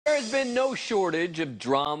There's been no shortage of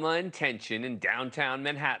drama and tension in downtown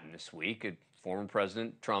Manhattan this week at former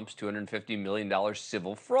President Trump's $250 million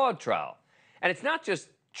civil fraud trial. And it's not just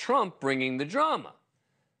Trump bringing the drama.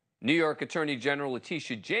 New York Attorney General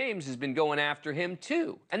Letitia James has been going after him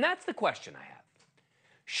too. And that's the question I have.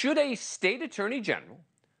 Should a state attorney general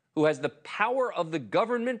who has the power of the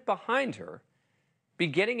government behind her be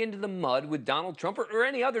getting into the mud with Donald Trump or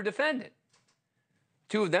any other defendant?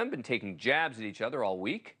 Two of them have been taking jabs at each other all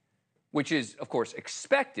week, which is, of course,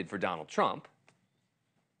 expected for Donald Trump.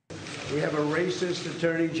 We have a racist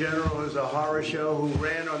attorney general who's a horror show who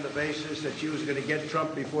ran on the basis that she was going to get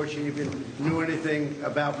Trump before she even knew anything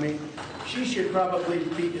about me. She should probably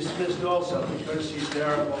be dismissed also because she's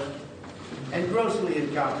terrible and grossly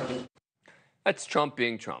incompetent. That's Trump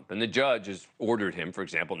being Trump, and the judge has ordered him, for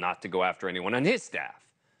example, not to go after anyone on his staff.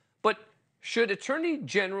 But should Attorney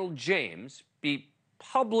General James be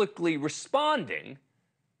publicly responding,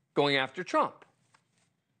 going after Trump?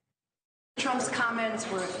 Trump's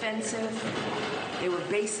comments were offensive, they were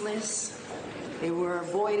baseless, they were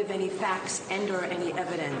void of any facts and/or any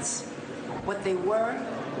evidence. What they were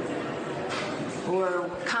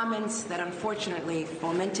comments that unfortunately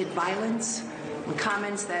fomented violence,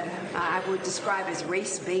 comments that I would describe as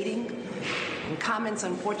race baiting, and comments,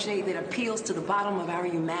 unfortunately, that appeals to the bottom of our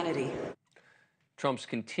humanity. Trump's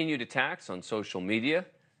continued attacks on social media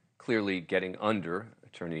clearly getting under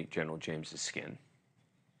Attorney General James's skin.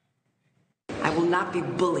 I will not be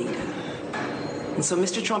bullied. And so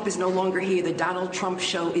Mr. Trump is no longer here. The Donald Trump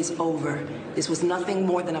show is over. This was nothing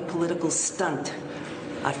more than a political stunt,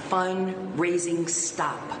 a fundraising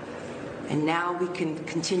stop. And now we can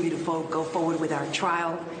continue to go forward with our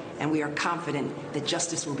trial, and we are confident that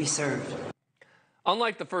justice will be served.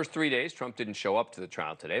 Unlike the first 3 days, Trump didn't show up to the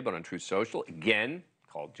trial today, but on Truth Social, again,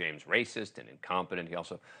 called James racist and incompetent. He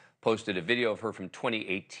also posted a video of her from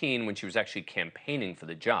 2018 when she was actually campaigning for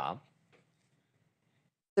the job.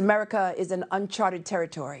 America is an uncharted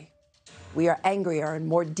territory. We are angrier and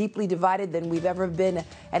more deeply divided than we've ever been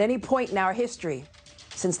at any point in our history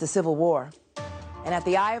since the Civil War. And at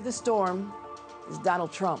the eye of the storm is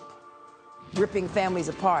Donald Trump, ripping families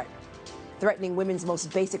apart, threatening women's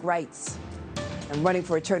most basic rights. I'm running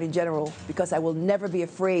for Attorney General because I will never be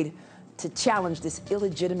afraid to challenge this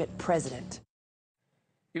illegitimate president.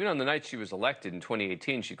 Even on the night she was elected in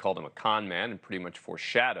 2018, she called him a con man and pretty much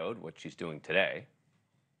foreshadowed what she's doing today.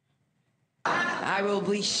 I will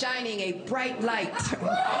be shining a bright light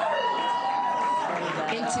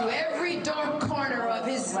into every dark corner of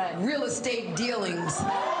his real estate dealings.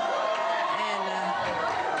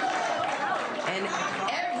 And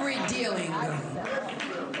every dealing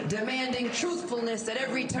demanding truthfulness at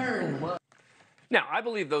every turn. Now, I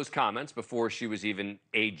believe those comments before she was even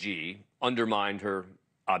AG undermined her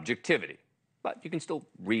objectivity. But you can still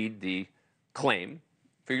read the claim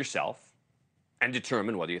for yourself and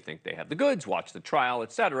determine whether you think they have the goods, watch the trial,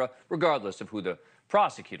 etc., regardless of who the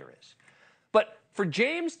prosecutor is. But for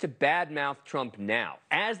James to badmouth Trump now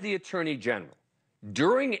as the Attorney General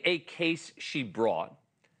during a case she brought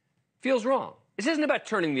feels wrong. This isn't about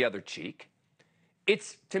turning the other cheek.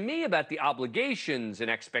 It's, to me, about the obligations and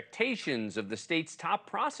expectations of the state's top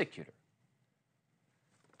prosecutor.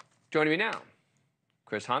 Joining me now,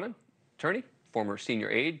 Chris Hahn, attorney, former senior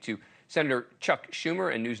aide to Senator Chuck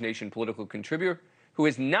Schumer and NewsNation political contributor, who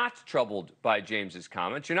is not troubled by James's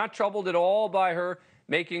comments. You're not troubled at all by her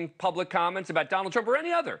making public comments about Donald Trump or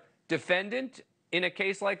any other defendant in a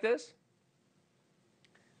case like this?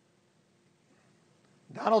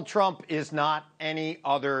 Donald Trump is not any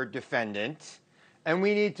other defendant, and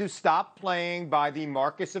we need to stop playing by the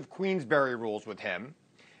Marcus of Queensberry rules with him,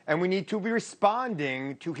 and we need to be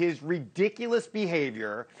responding to his ridiculous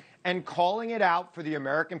behavior and calling it out for the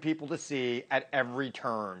American people to see at every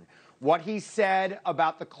turn. What he said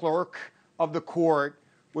about the clerk of the court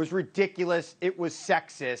was ridiculous, it was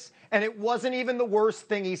sexist, and it wasn't even the worst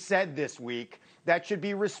thing he said this week that should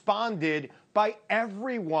be responded by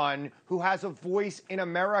everyone who has a voice in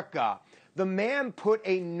America. The man put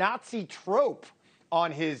a Nazi trope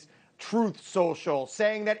on his Truth Social,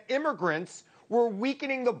 saying that immigrants were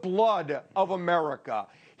weakening the blood of America.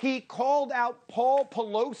 He called out Paul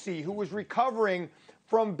Pelosi, who was recovering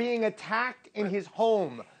from being attacked in his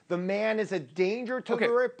home. The man is a danger to the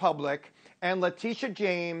Republic, and Letitia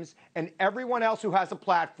James and everyone else who has a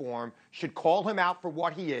platform should call him out for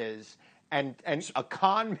what he is, and a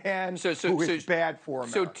con man who is bad for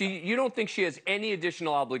America. So you don't think she has any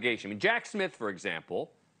additional obligation? I mean, Jack Smith, for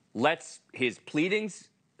example, lets his pleadings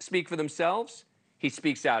speak for themselves. He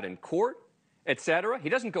speaks out in court, etc. He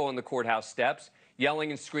doesn't go on the courthouse steps,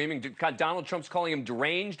 yelling and screaming. Donald Trump's calling him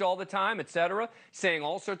deranged all the time, etc., saying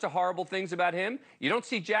all sorts of horrible things about him. You don't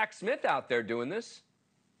see Jack Smith out there doing this.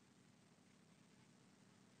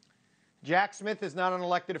 Jack Smith is not an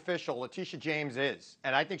elected official. Letitia James is.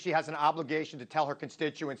 And I think she has an obligation to tell her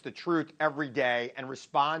constituents the truth every day and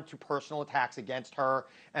respond to personal attacks against her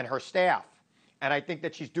and her staff. And I think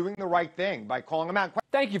that she's doing the right thing by calling them out.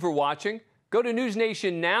 Thank you for watching. Go to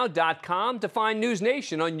newsnationnow.com to find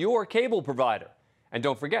NewsNation on your cable provider. And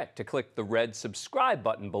don't forget to click the red subscribe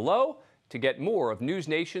button below to get more of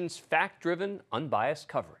NewsNation's fact-driven, unbiased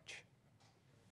coverage.